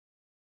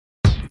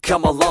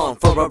come along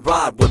for a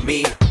ride with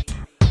me?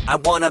 I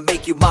wanna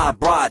make you my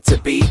bride to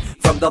be.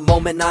 From the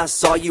moment I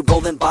saw you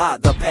rolling by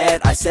the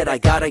pad, I said I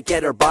gotta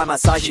get her by my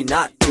side, she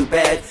not too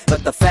bad.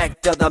 But the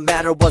fact of the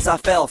matter was I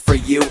fell for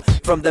you.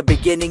 From the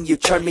beginning you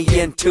turned me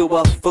into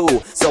a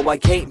fool. So I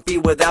can't be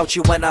without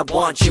you when I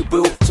want you,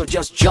 boo. So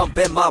just jump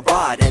in my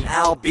ride and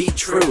I'll be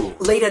true.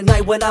 Late at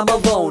night when I'm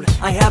alone,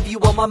 I have you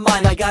on my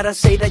mind. I gotta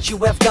say that you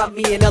have got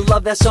me in a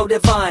love that's so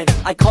divine.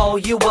 I call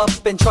you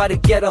up and try to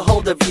get a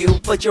hold of you,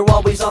 but you're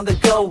always on the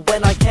go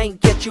when I can't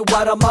get you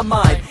out of my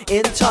mind.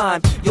 In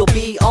time, you'll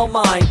be all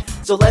mine.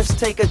 So let's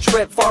take a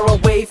trip far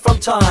away from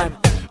time.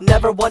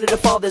 Never wanted to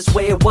fall this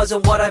way, it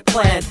wasn't what I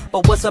planned.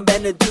 But what's I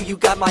meant to do, you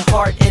got my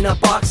heart in a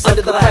box of glass.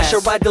 Under the pressure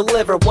I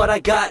deliver, what I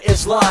got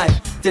is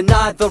live.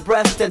 Deny the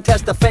rest and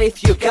test the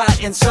faith you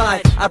got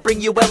inside. I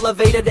bring you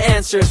elevated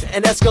answers,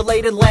 an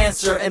escalated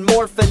lancer, and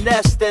more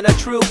finesse than a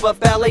troupe of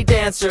ballet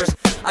dancers.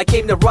 I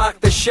came to rock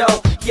the show,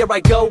 here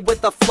I go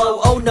with the flow.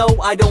 Oh no,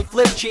 I don't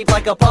flip cheap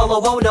like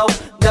Apollo, oh no.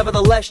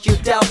 Nevertheless you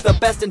doubt the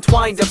best,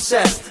 entwined,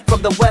 obsessed.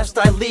 From the west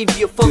I leave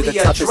you fully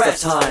addressed. Through the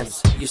toughest of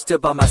times, you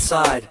stood by my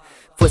side.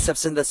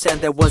 Footsteps in the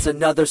sand, there was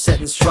another set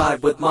in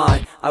stride with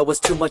mine. I was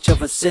too much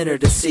of a sinner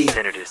to see.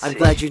 I'm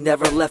glad you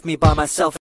never left me by myself.